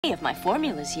any of my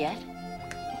formulas yet.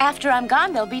 After I'm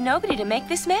gone, there'll be nobody to make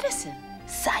this medicine.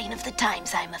 Sign of the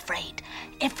times, I'm afraid.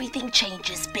 Everything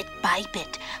changes bit by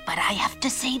bit. But I have to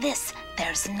say this,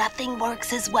 there's nothing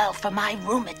works as well for my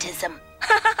rheumatism.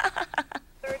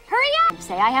 Hurry up!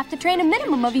 Say I have to train a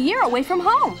minimum of a year away from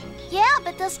home. Yeah,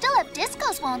 but they'll still have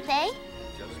discos, won't they?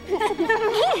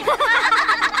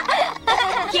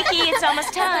 Kiki, it's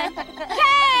almost time.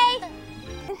 Okay!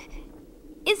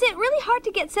 Is it really hard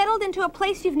to get settled into a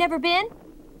place you've never been?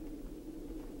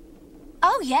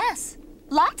 Oh, yes.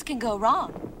 Lots can go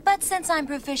wrong. But since I'm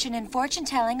proficient in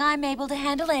fortune-telling, I'm able to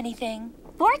handle anything.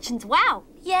 Fortunes, wow.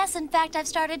 Yes, in fact, I've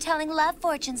started telling love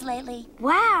fortunes lately.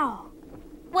 Wow.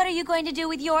 What are you going to do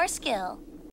with your skill?